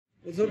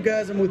What's up,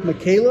 guys? I'm with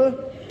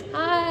Michaela.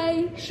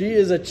 Hi. She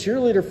is a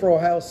cheerleader for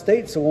Ohio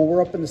State, so when we're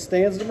up in the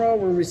stands tomorrow,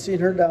 we're going to be seeing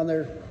her down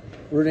there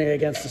rooting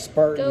against the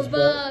Spartans. Go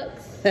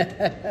Bucks. All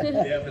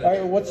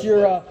right, what's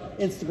your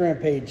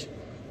Instagram page?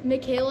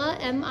 Michaela,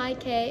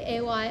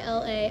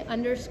 MIKAYLA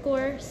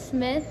 _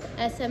 Smith,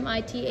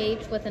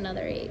 SMITH with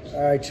another H.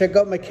 All right, check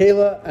out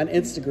Michaela on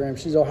Instagram.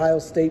 She's Ohio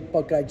State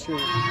Buckeye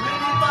cheerleader.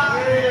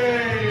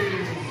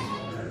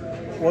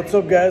 What's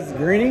up, guys? It's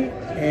Greeny,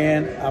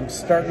 and I'm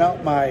starting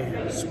out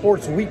my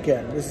sports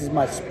weekend. This is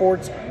my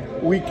sports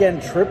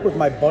weekend trip with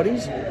my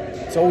buddies.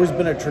 It's always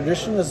been a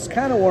tradition. This is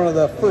kind of one of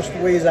the first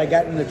ways I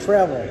got into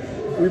travel.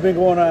 We've been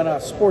going on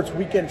a sports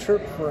weekend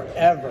trip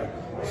forever.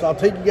 So I'll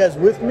take you guys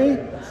with me.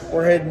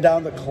 We're heading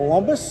down to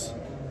Columbus,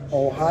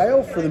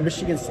 Ohio for the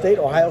Michigan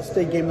State-Ohio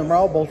State game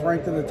tomorrow, both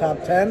ranked in the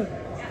top 10.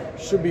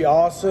 Should be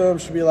awesome.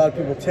 Should be a lot of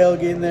people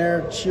tailgating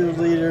there,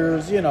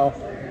 cheerleaders, you know,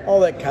 all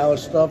that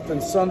college stuff.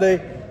 Then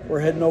Sunday, we're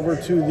heading over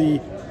to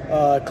the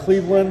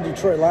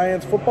Cleveland-Detroit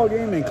Lions football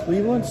game in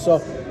Cleveland. So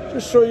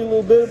just show you a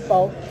little bit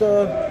about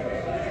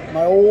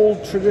my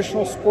old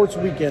traditional sports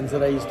weekends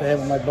that I used to have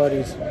with my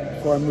buddies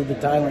before I moved to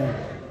Thailand.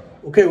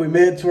 Okay, we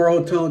made it to our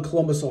hotel in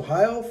Columbus,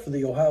 Ohio for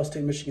the Ohio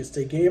State-Michigan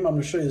State game. I'm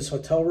going to show you this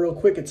hotel real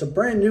quick. It's a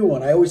brand new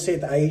one. I always say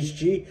at the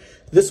IHG,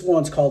 this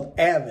one's called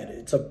Avid.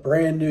 It's a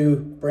brand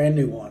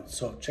new one.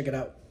 So check it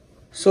out.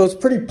 So it's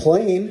pretty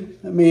plain.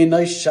 I mean,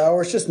 nice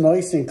shower. It's just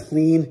nice and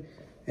clean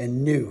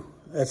and new.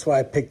 That's why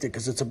I picked it,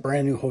 because it's a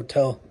brand new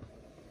hotel.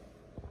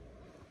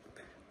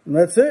 And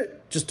that's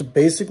it. Just a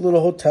basic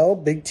little hotel,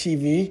 big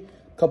TV,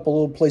 a couple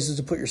little places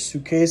to put your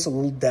suitcase, a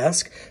little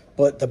desk.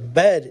 But the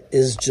bed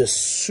is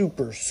just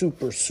super,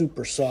 super,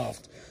 super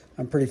soft.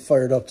 I'm pretty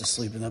fired up to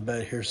sleep in the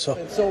bed here. So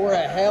we're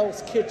at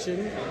Hal's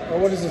Kitchen, or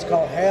what is this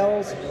called?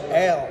 Hal's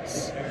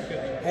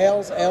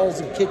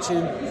and Kitchen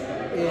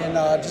in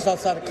just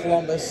outside of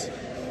Columbus.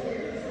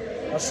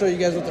 I'll show you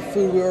guys what the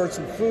food. We ordered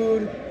some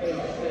food,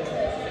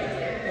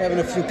 having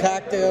a few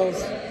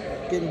cocktails,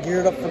 getting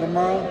geared up for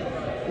tomorrow.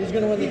 Who's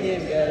gonna win the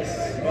game,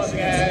 guys?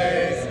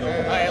 Buckeyes,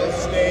 Ohio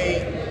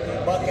State,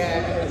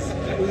 Buckeyes.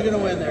 Who's gonna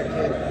win there,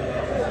 kid?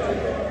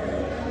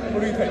 What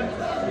do you think?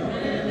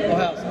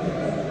 Ohio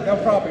State.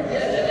 They'll probably.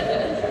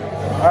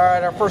 All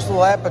right, our first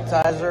little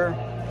appetizer,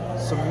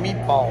 some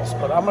meatballs.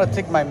 But I'm gonna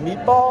take my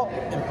meatball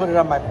and put it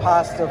on my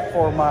pasta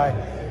for my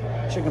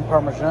chicken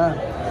parmesan.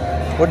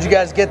 What'd you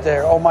guys get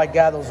there? Oh my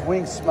God, those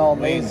wings smell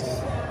amazing.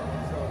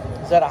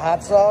 Is that a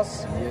hot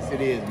sauce? Yes,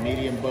 it is.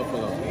 Medium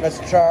buffalo. That's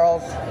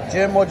Charles.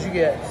 Jim, what'd you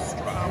get?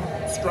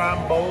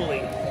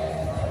 Stromboli.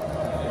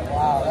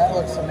 Wow, that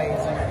looks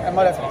amazing. I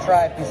might have to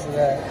try a piece of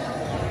that.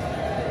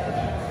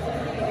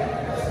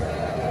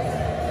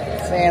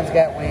 Sam's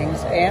got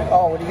wings. And,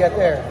 oh, what do you got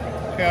there?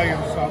 Italian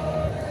sauce.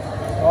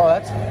 Oh,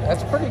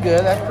 that's pretty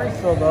good. That's pretty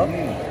filled up.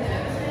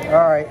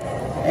 All right.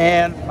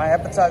 And my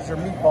appetizer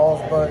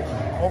meatballs, but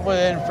hopefully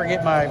I didn't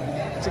forget my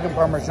chicken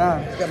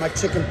parmesan. Got my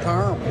chicken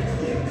parm.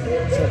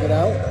 Check it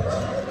out.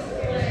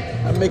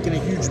 I'm making a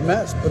huge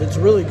mess, but it's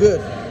really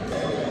good.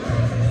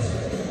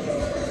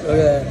 Look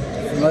at that.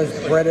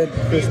 Nice breaded,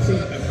 crispy.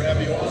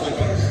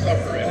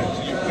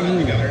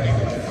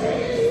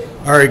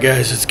 All right,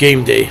 guys, it's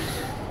game day.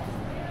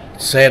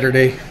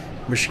 Saturday,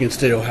 Michigan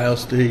State, Ohio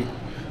State.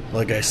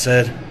 Like I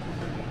said,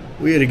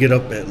 we had to get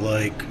up at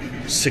like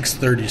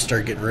 6:30 to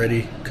start getting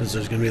ready because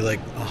there's going to be like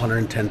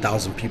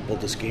 110,000 people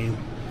at this game.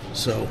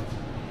 So,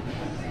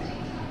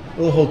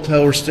 little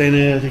hotel we're staying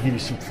at. They give you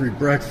some free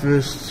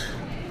breakfast,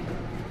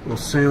 little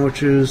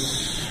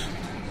sandwiches.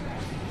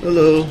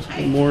 Hello,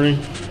 good morning.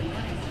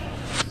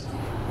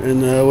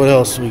 And what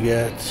else we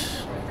got?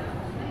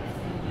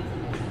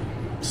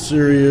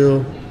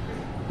 Cereal.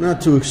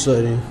 Not too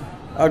exciting.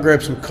 I'll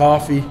grab some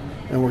coffee,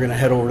 and we're going to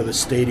head over to the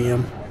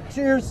stadium.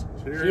 Cheers.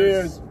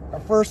 Cheers. Our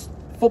first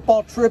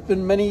football trip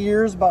in many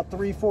years, about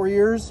 3-4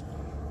 years.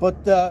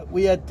 But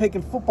we had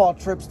taken football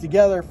trips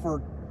together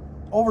for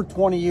over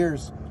 20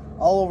 years,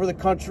 all over the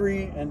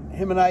country. And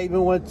him and I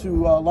even went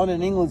to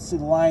London, England to see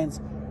the Lions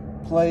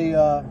play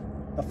the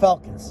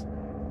Falcons.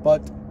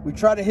 But we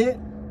try to hit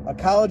a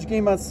college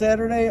game on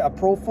Saturday, a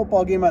pro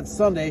football game on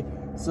Sunday.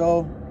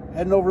 So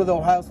heading over to the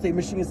Ohio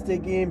State-Michigan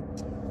State game.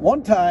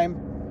 One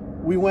time,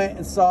 we went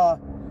and saw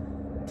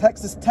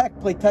Texas Tech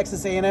play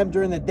Texas A&M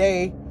during the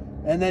day,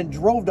 and then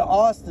drove to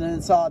Austin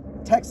and saw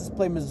Texas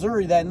play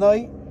Missouri that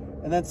night,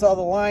 and then saw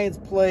the Lions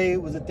play,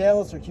 was it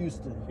Dallas or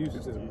Houston?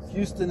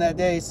 Houston that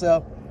day.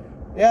 So,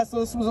 yeah, so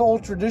this was an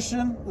old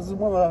tradition. This is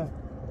one of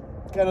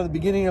the, kind of the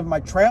beginning of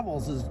my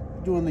travels, is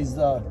doing these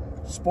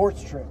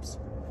sports trips.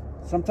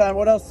 Sometime,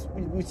 what else?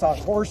 We saw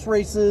horse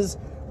races.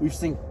 We've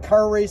seen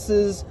car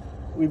races.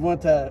 We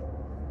went to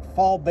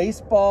fall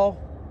baseball.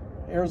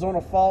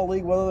 Arizona Fall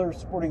League. What other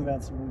sporting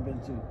events have we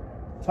been to?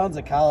 Tons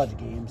of college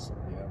games.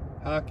 Yeah.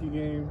 Hockey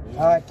games.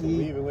 Hockey.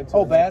 We even went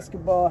to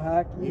basketball,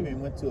 hockey. We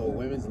even went to a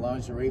women's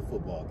lingerie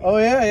football game. Oh,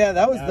 yeah,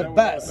 that was the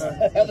best.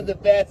 That was the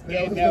best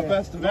game. That was the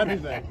best of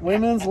everything.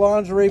 Women's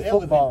lingerie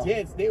football. That was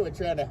intense. They were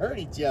trying to hurt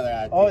each other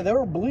out there. Oh, they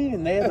were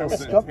bleeding. They had those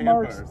scuff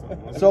marks.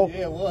 So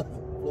yeah, it was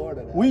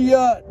Florida. we,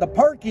 the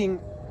parking,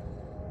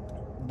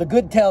 the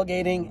good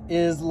tailgating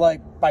is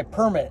like by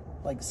permit,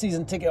 like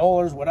season ticket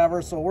holders,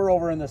 whatever. So we're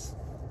over in this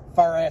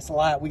far ass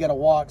lot. We got to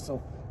walk.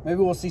 So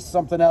maybe we'll see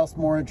something else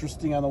more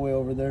interesting on the way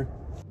over there.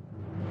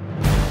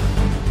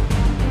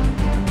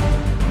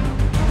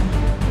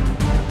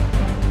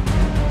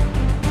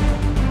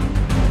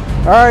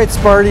 All right,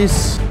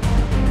 Sparties.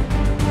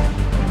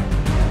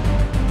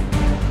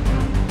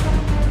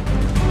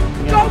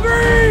 Go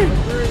Green!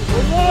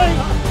 Good morning.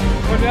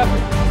 Good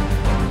afternoon.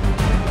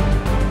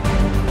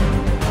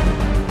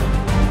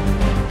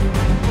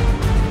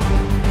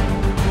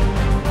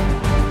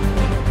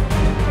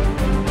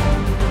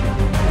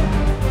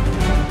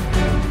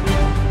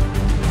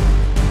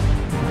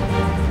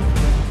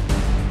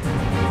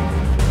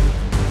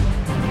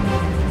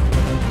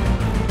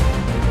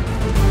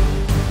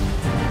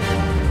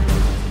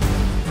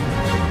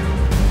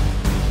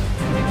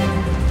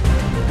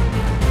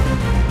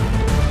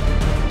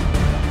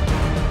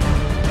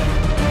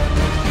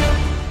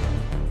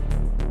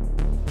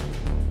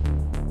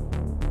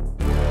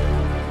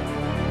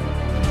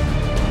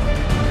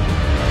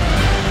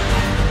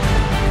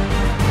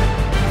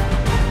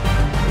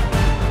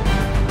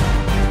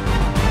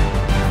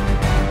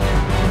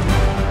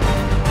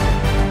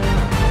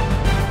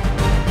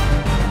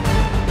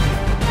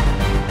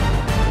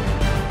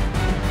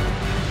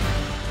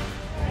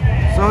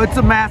 So it's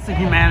a massive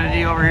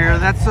humanity over here.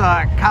 That's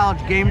college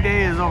game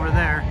day is over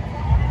there.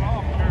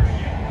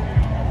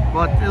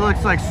 But it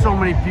looks like so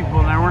many people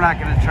in there. We're not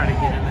going to try to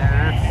get in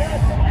there.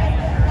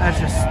 That's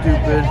just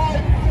stupid.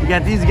 You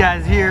got these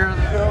guys here.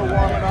 They're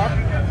warming up.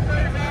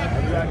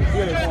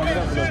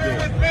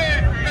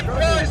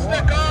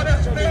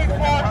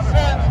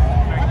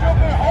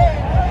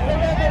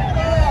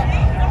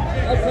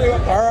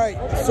 All right,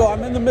 so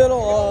I'm in the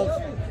middle of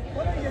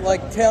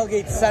like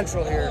tailgate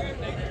central here.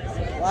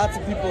 Lots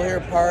of people here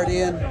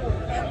partying.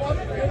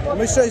 Let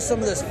me show you some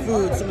of this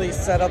food, some of these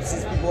setups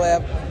these people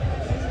have.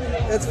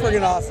 It's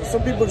friggin' awesome.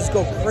 Some people just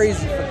go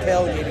crazy for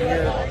tailgating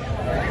here.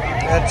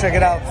 Gotta check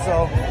it out.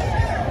 So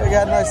we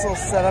got a nice little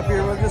setup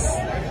here.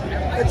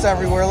 It's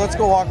everywhere. Let's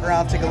go walk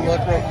around, take a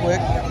look real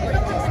quick.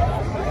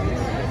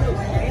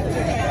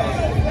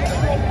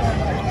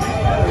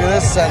 Look at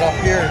this setup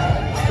here.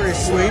 Pretty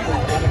sweet.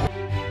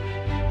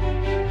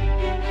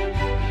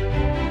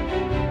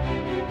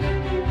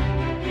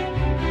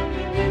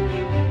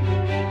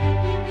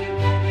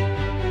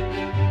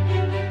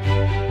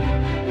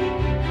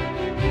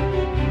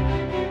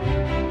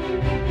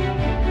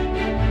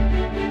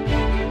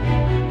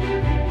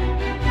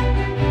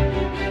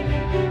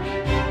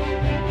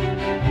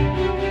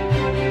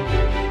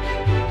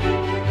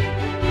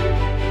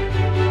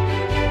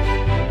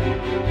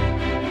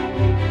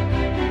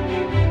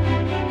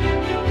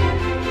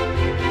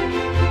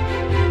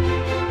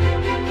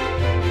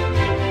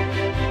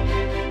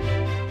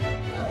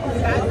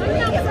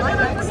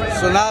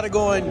 So now to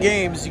go in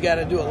games, you got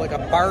to do it like a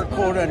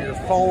barcode on your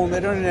phone.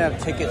 They don't even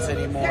have tickets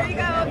anymore. There you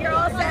go. You're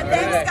all set.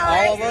 Thanks,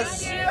 guys. All of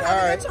us? All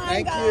right.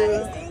 Thank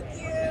you. Thank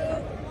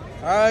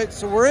you. All right.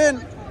 So we're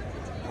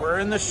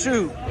in the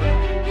chute.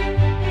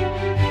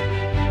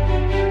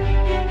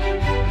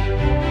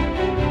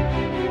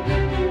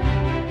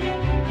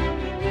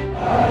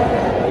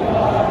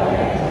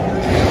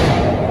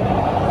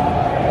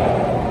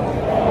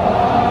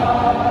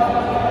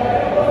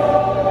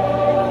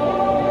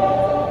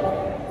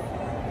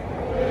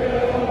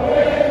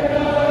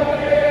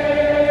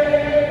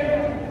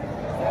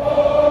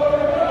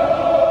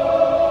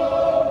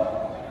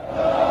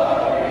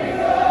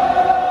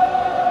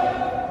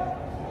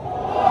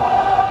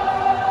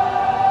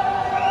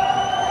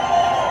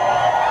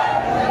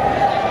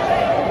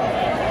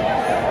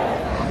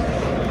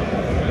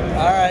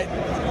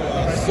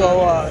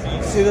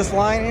 So, see this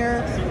line here?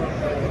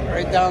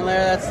 Right down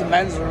there, that's the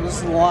men's room. This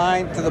is the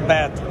line to the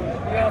bathroom.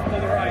 Yeah, to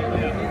the right,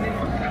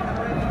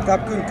 yeah.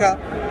 Cup, good cup.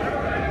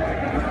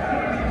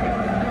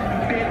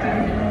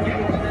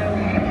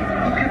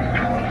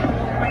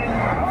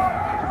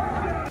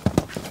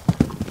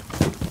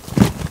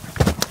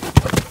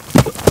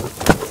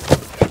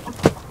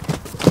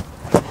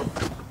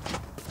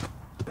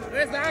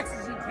 Where's the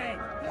oxygen tank?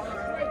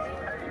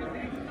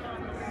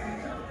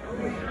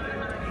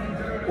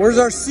 Where's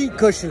our seat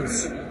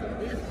cushions?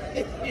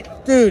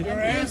 Dude. Your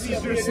ass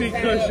is your seat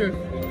cushion.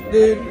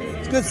 Dude,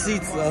 it's good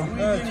seats though.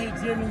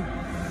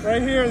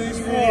 Right here, these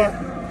four.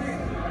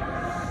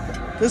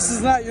 This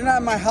is not, you're not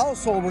in my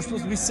household. We're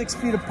supposed to be 6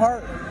 feet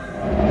apart.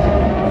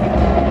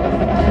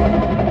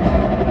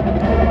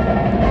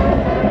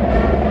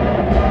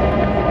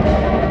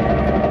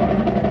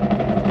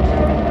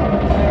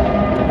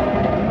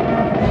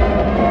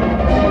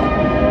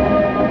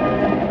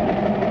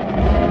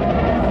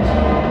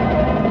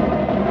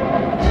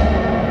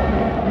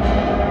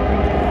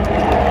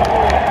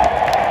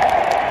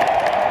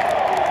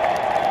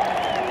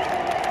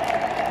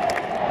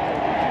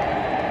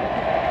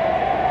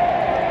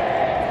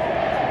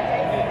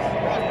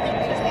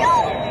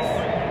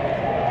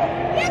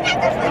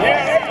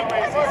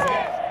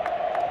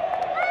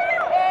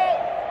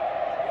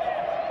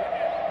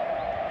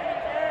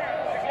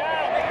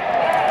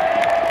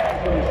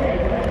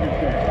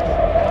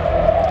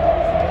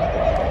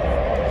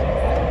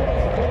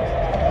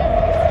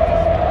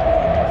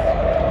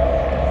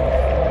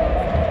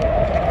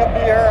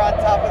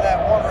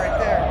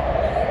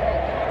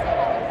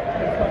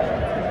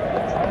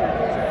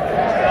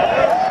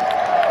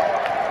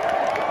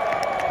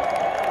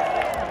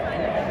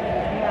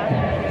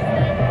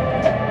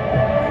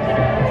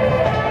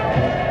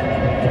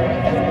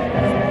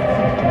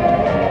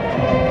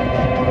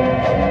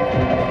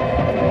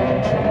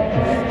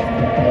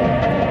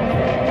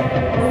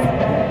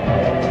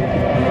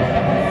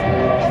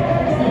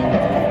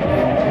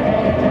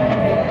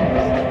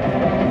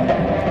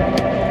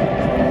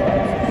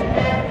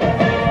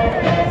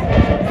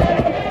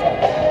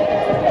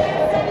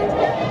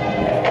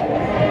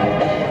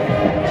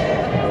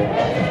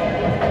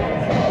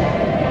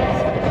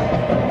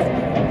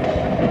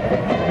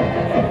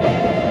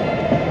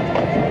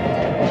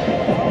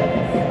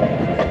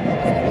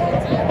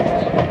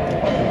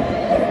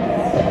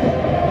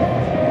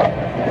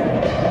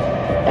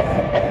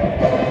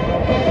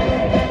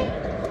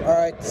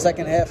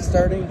 Second half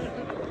starting.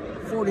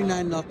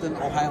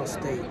 49-0 Ohio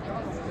State.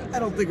 I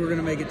don't think we're going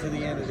to make it to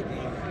the end of the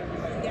game.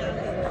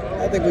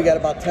 I think we got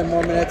about 10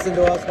 more minutes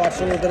into us.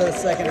 Watch a little bit of the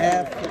second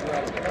half.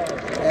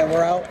 And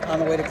we're out on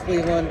the way to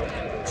Cleveland.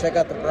 Check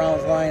out the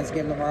Browns-Lions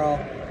game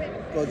tomorrow.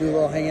 Go do a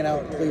little hanging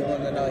out in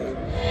Cleveland tonight.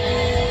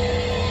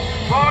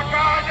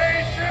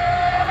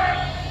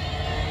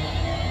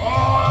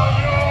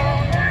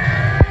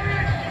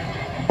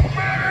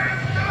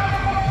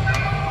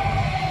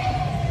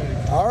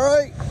 All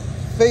right,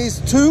 phase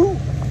 2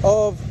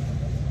 of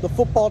the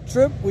football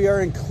trip. We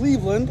are in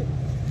Cleveland,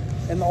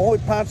 and the only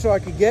poncho I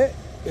could get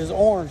is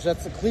orange.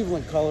 That's the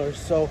Cleveland colors.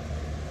 So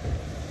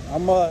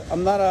I'm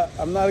not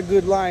a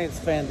good Lions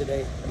fan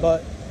today,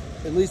 but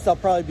at least I'll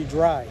probably be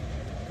dry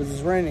because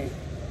it's raining.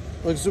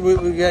 Look, so we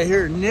got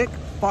here Nick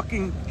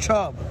fucking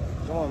Chubb.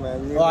 Come on,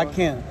 man. Oh, I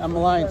can't. I'm a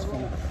Lions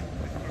fan.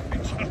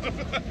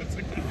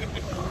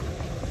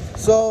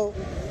 So,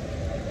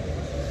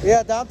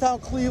 yeah, downtown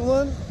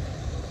Cleveland.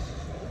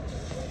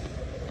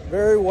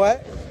 Very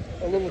wet,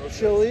 a little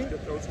chilly.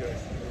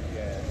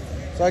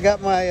 So I got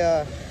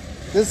my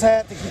this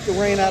hat to keep the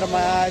rain out of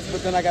my eyes,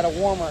 but then I got a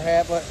warmer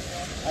hat, but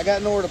I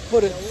got nowhere to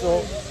put it,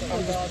 so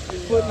I'm just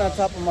putting it on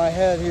top of my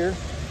head here.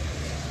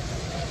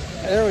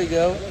 There we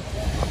go.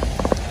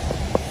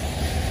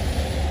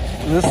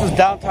 And this is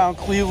downtown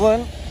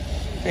Cleveland,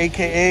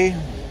 aka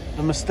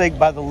the Mistake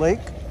by the Lake.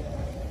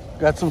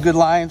 Got some good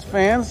Lions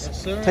fans.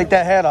 Yes, sir. Take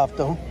that hat off,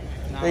 though.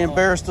 They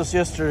embarrassed us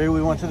yesterday.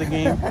 We went to the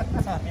game.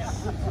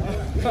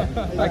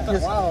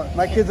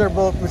 My kids are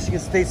both Michigan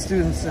State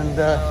students, and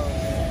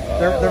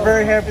they're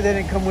very happy they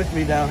didn't come with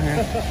me down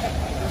here.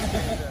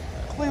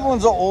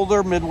 Cleveland's an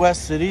older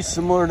Midwest city,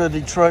 similar to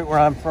Detroit, where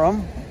I'm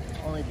from.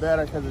 Only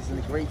better because it's in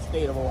the great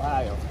state of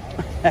Ohio.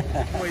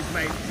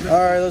 All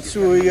right, let's see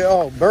what we get.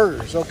 Oh,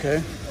 burgers.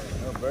 Okay.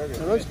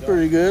 That looks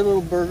pretty good.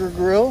 Little burger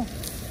grill.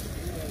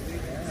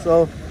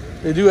 So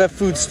they do have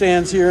food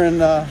stands here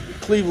in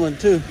Cleveland,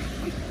 too.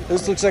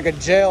 This looks like a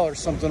jail or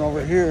something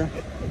over here.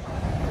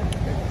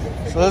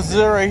 So this is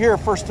it right here,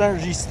 First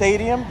Energy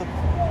Stadium.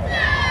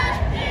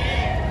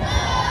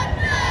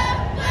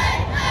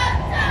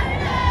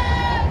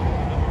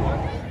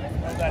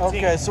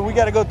 Okay, so we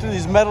got to go through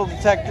these metal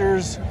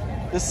detectors.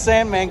 This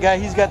Sandman guy,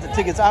 he's got the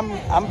tickets. I'm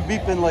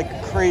beeping like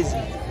crazy.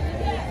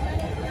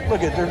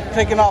 Look at, they're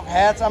taking off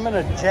hats. I'm in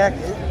a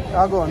jacket.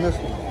 I'll go on this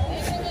one.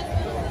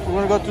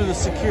 We're gonna go through the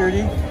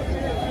security.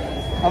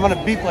 I'm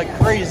gonna beep like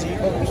crazy.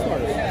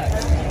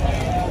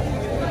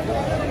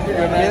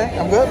 Anything?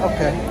 I'm good?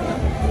 Okay.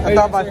 I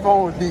thought my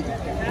phone would beep.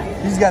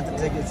 He's got the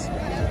tickets.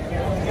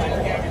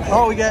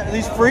 Oh, we got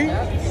these free?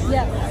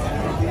 Yes.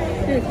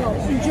 Here you go.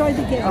 Enjoy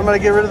the game. I'm gonna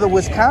get rid of the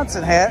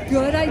Wisconsin hat.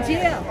 Good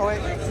idea. Oh,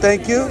 wait.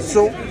 Thank you.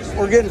 So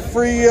we're getting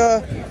free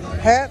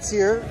hats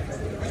here.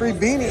 Free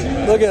beanie.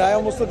 Look at it. I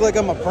almost look like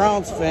I'm a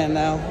Browns fan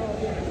now.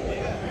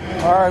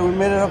 All right, we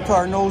made it up to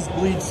our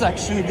nosebleed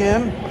section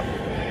again.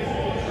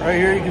 Right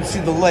here, you can see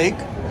the lake.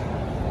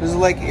 This is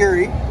Lake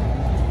Erie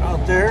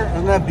out there.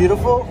 Isn't that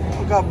beautiful?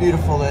 Look how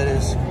beautiful that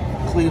is.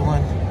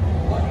 Cleveland.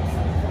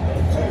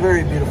 It's a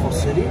very beautiful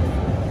city.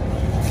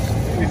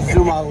 We can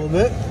zoom out a little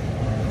bit.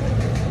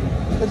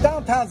 The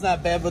downtown's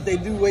not bad, but they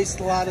do waste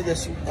a lot of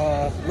this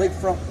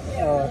lakefront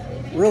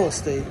real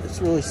estate. It's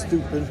really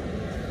stupid.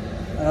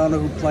 I don't know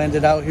who planned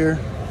it out here.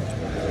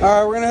 All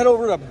right, we're gonna head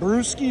over to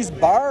Brewski's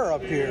Bar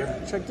up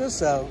here. Check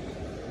this out.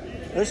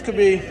 This could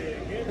be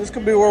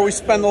where we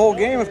spend the whole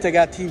game if they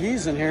got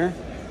TVs in here.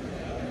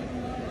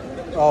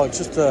 Oh, it's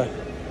just a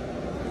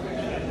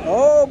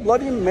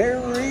Bloody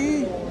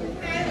Mary.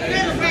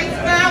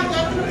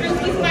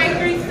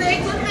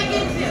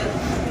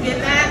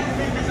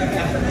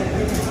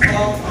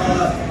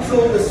 So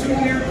the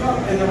souvenir cup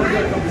and the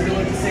regular cup is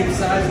like the same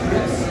size as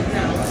this?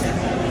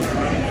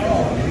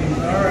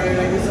 All right, I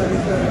guess I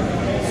need the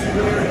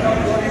souvenir cup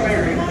Bloody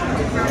Mary.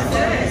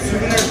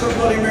 Souvenir cup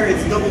Bloody Mary,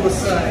 it's double the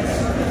size.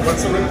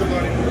 What's the length of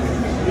Bloody Mary?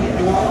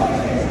 You want one?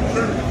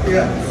 Sure.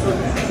 Yeah, so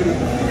 2.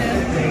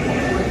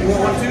 You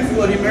want 1, 2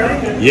 Bloody Mary?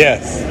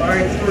 Yes. All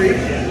right, 3.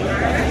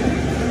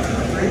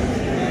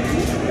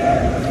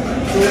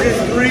 So we're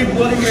getting 3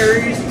 Bloody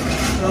Marys.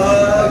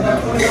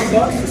 About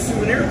 $21 a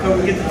souvenir cup.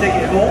 We get to take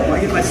it home. I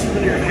get my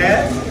souvenir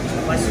hat,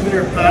 my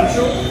souvenir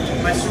poncho,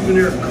 my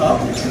souvenir cup.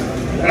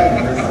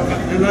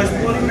 And a nice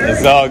Bloody Mary.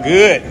 It's all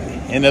good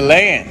in the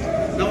land.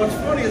 Now what's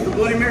funny is the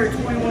Bloody Mary,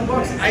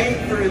 $21. I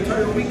ate for an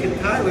entire week in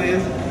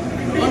Thailand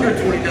for under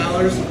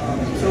 $20.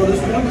 So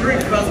this one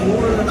drink costs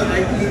more than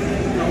I eat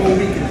a whole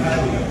week in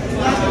Thailand.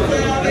 I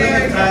think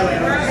in Thailand,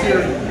 I'm just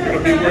here.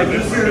 It'll be worth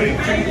it.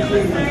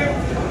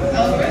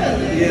 Oh,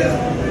 really? Yeah.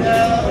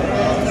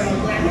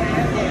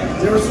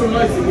 They were so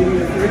nice to give me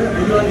a free. Are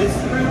you on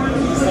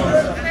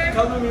Instagram?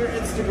 Tell them your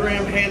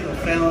Instagram handle,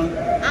 Fallon.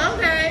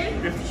 Okay.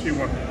 If she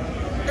won.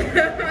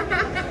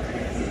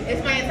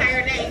 It's my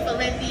entire name,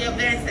 Valencia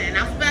Benson.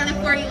 I'll spell it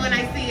for you when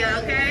I see you,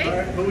 okay? All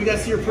right, but we got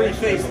to see her pretty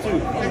face,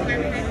 too.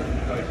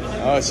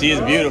 Oh, she is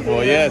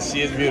beautiful. Yes,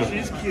 she is beautiful.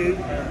 She's cute.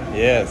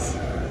 Yes.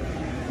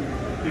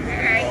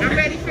 Alright, I'm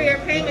ready for your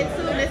payment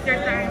too, Mr.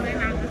 Simon.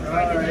 I'll just All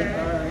right.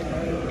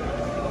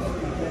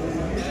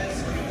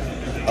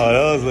 Oh,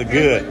 those look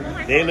good.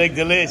 They look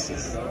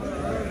delicious.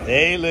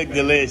 They look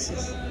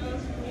delicious.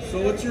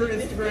 So what's your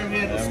Instagram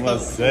handle? I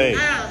must say.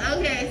 Oh,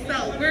 okay.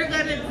 So we're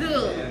gonna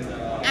do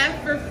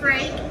F for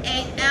Frank,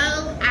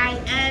 ALINTHIA,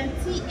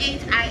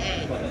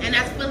 and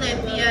that's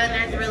Valencia. And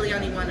that's really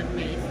only one of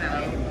me. So.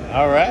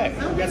 All right.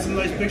 You got some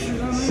nice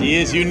pictures on there? She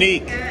is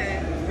unique.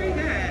 Good. Pretty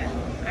good.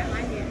 I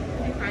like it.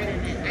 I pride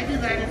in it. I do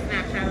that in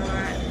Snapchat a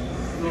lot.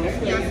 No,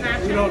 You on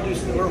Snapchat? we don't do,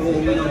 we're old,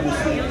 we don't do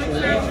You on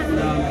Snapchat.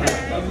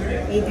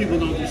 Snapchat? Old people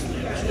don't do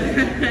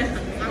Snapchat.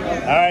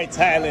 All right,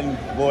 Thailand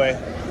boy.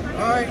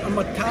 All right, I'm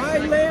a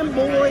Thailand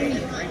boy.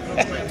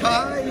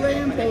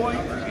 Thailand boy.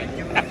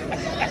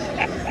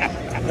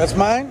 That's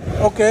mine?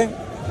 Okay.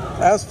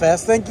 That was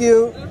fast. Thank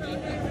you.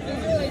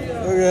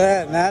 Look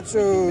at that.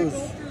 Nachos.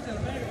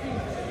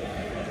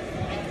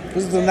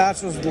 This is the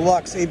Nachos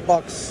Deluxe.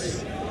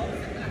 $8.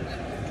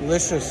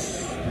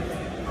 Delicious.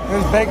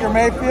 Here's Baker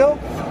Mayfield,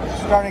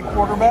 starting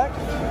quarterback.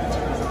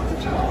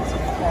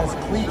 Has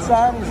cleats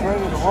on. He's ready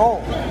to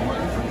roll.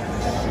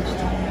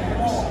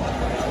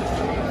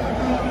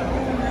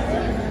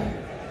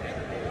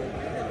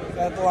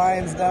 Got the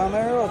Lions down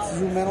there. Let's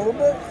zoom in a little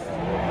bit.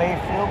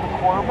 Mayfield, the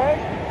quarterback.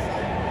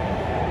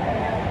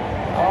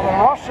 Oh, they're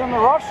rushing.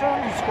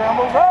 He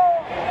scrambles out.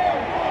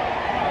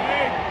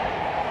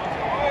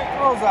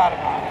 Throws out of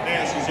bounds.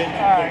 All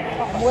right,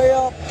 I'm way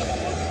up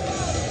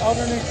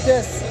underneath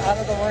this, out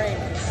of the rain.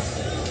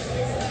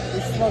 We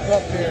snuck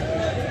up here.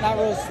 Not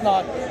really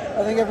snuck.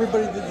 I think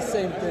everybody did the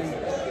same thing.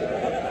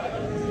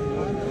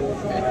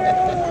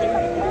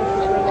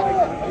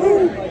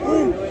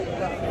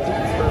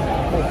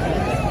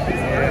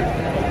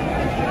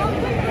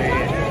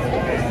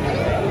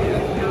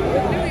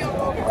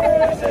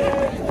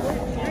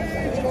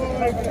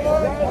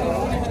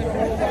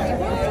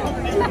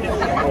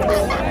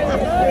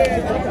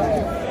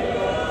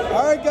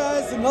 All right,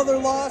 guys, another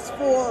loss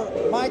for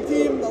my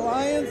team, the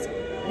Lions.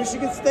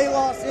 Michigan State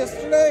lost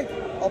yesterday.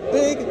 A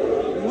big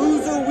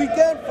loser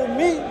weekend for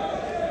me.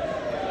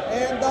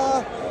 And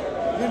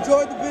if you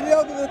enjoyed the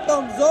video, give it a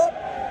thumbs up.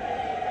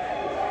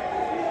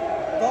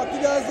 Talk to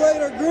you guys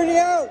later. Greeny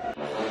out.